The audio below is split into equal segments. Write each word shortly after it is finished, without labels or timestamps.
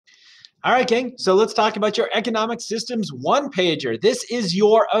All right, King. So let's talk about your economic systems one pager. This is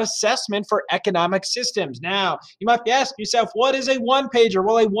your assessment for economic systems. Now, you might be asking yourself, what is a one pager?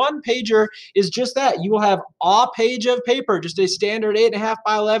 Well, a one pager is just that. You will have a page of paper, just a standard 8.5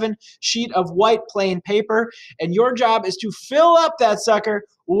 by 11 sheet of white plain paper. And your job is to fill up that sucker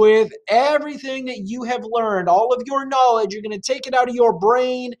with everything that you have learned, all of your knowledge. You're going to take it out of your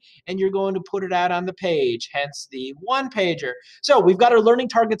brain and you're going to put it out on the page, hence the one pager. So we've got our learning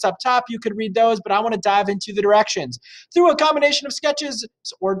targets up top. You could read those, but I want to dive into the directions through a combination of sketches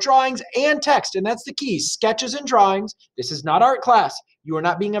or drawings and text. And that's the key, sketches and drawings. This is not art class. You are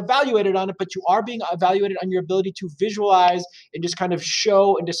not being evaluated on it, but you are being evaluated on your ability to visualize and just kind of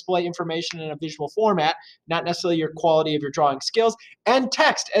show and display information in a visual format, not necessarily your quality of your drawing skills. And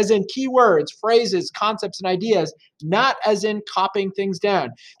text, as in keywords, phrases, concepts, and ideas, not as in copying things down.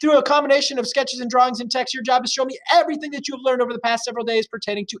 Through a combination of sketches and drawings and text, your job is to show me everything that you have learned over the past several days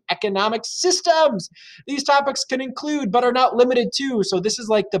pertaining to economic systems. These topics can include, but are not limited to, so this is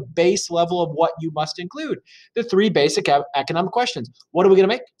like the base level of what you must include. The three basic economic questions. What are we going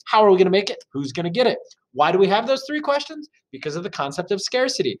to make? How are we going to make it? Who's going to get it? Why do we have those three questions? Because of the concept of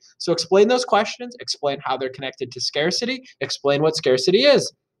scarcity. So explain those questions, explain how they're connected to scarcity, explain what scarcity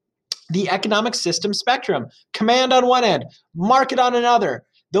is. The economic system spectrum, command on one end, market on another.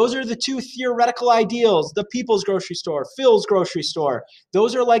 Those are the two theoretical ideals, the people's grocery store, Phil's grocery store.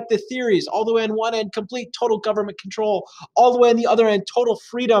 Those are like the theories, all the way on one end, complete total government control, all the way on the other end, total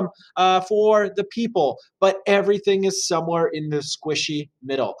freedom for the people. But everything is somewhere in the squishy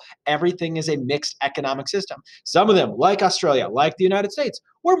middle. Everything is a mixed economic system. Some of them, like Australia, like the United States,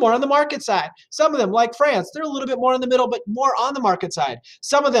 we're more on the market side. Some of them, like France, they're a little bit more in the middle, but more on the market side.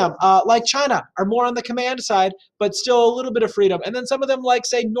 Some of them, like China, are more on the command side, but still a little bit of freedom. And then some of them, like,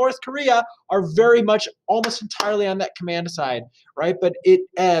 say, North Korea, are very much almost entirely on that command side, right? But it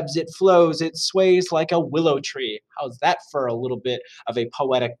ebbs, it flows, it sways like a willow tree. How's that for a little bit of a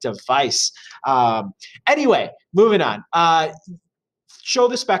poetic device? Anyway, moving on. Show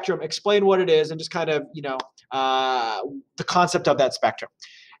the spectrum, explain what it is, and just kind of, the concept of that spectrum.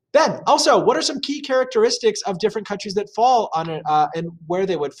 Then also, what are some key characteristics of different countries that fall on it and where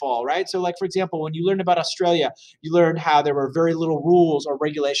they would fall, right? So like, for example, when you learned about Australia, you learned how there were very little rules or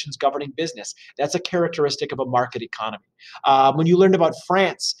regulations governing business. That's a characteristic of a market economy. When you learned about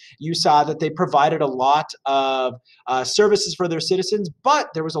France, you saw that they provided a lot of services for their citizens, but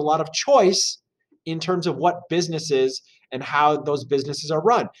there was a lot of choice in terms of what businesses and how those businesses are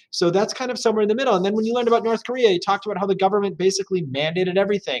run. So that's kind of somewhere in the middle. And then when you learned about North Korea, you talked about how the government basically mandated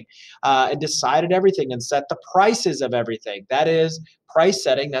everything and decided everything and set the prices of everything. That is price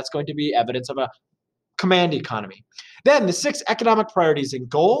setting. That's going to be evidence of a command economy. Then the 6 economic priorities and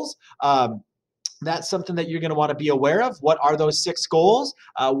goals. That's something that you're going to want to be aware of. What are those 6 goals?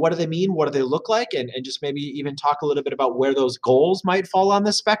 What do they mean? What do they look like? And just maybe even talk a little bit about where those goals might fall on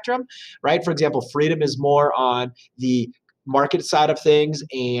the spectrum, right? For example, freedom is more on the market side of things,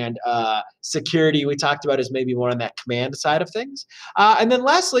 and security we talked about is maybe more on that command side of things. And then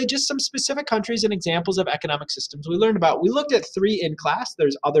lastly, just some specific countries and examples of economic systems we learned about. We looked at 3 in class.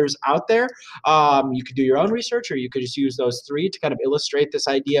 There's others out there. You could do your own research, or you could just use those 3 to kind of illustrate this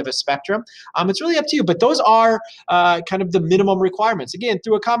idea of a spectrum. It's really up to you, but those are kind of the minimum requirements. Again,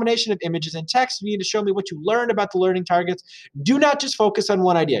 through a combination of images and text, you need to show me what you learned about the learning targets. Do not just focus on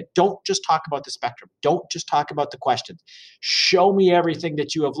one idea. Don't just talk about the spectrum. Don't just talk about the questions. Show me everything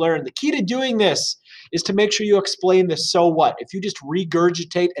that you have learned. The key to doing this is to make sure you explain the so what. If you just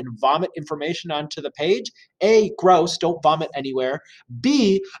regurgitate and vomit information onto the page, A, gross, don't vomit anywhere.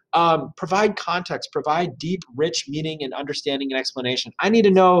 B, provide context, provide deep, rich meaning and understanding and explanation. I need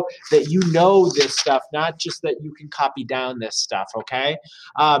to know that you know this stuff, not just that you can copy down this stuff, okay?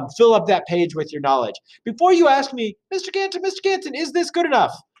 Fill up that page with your knowledge. Before you ask me, Mr. Ganton, is this good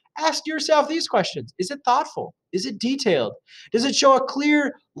enough? Ask yourself these questions. Is it thoughtful? Is it detailed? Does it show a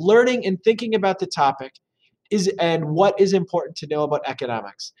clear learning and thinking about the topic? And what is important to know about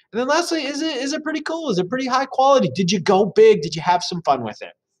economics? And then lastly, is it pretty cool? Is it pretty high quality? Did you go big? Did you have some fun with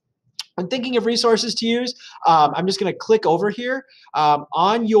it? When thinking of resources to use, I'm just going to click over here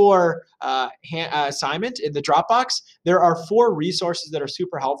on your assignment in the Dropbox. There are 4 resources that are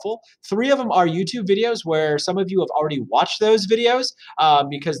super helpful. 3 of them are YouTube videos where some of you have already watched those videos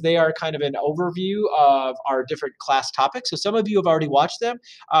because they are kind of an overview of our different class topics. So some of you have already watched them.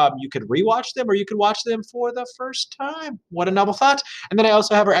 You could rewatch them, or you could watch them for the first time. What a novel thought. And then I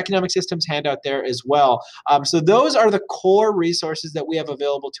also have our economic systems handout there as well. So those are the core resources that we have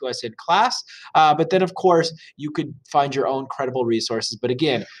available to us in class. But then, of course, you could find your own credible resources. But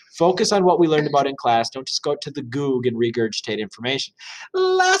again, Focus on what we learned about in class. Don't just go to the Goog and regurgitate information.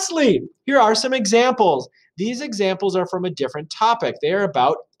 Lastly, here are some examples. These examples are from a different topic. They are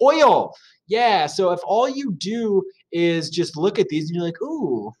about oil. Yeah, so if all you do is just look at these and you're like,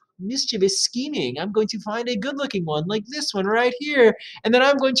 ooh, mischievous scheming. I'm going to find a good looking one like this one right here, and then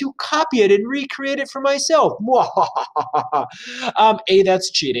I'm going to copy it and recreate it for myself. A,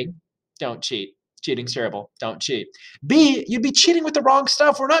 that's cheating. Don't cheat. Cheating's terrible. Don't cheat. B, you'd be cheating with the wrong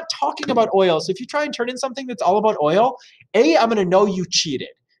stuff. We're not talking about oil. So if you try and turn in something that's all about oil, A, I'm going to know you cheated.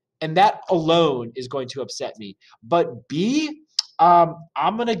 And that alone is going to upset me. But B, I'm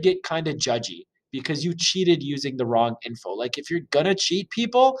going to get kind of judgy because you cheated using the wrong info. Like if you're going to cheat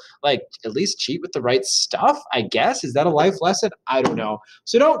people, like at least cheat with the right stuff, I guess. Is that a life lesson? I don't know.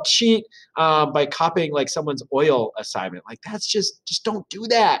 So don't cheat by copying like someone's oil assignment. Like that's just don't do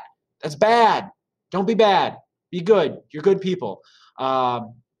that. That's bad. Don't be bad. Be good. You're good people.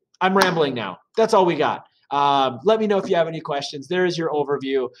 I'm rambling now. That's all we got. Let me know if you have any questions. There is your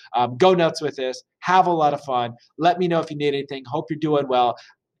overview. Go nuts with this. Have a lot of fun. Let me know if you need anything. Hope you're doing well.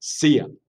 See ya.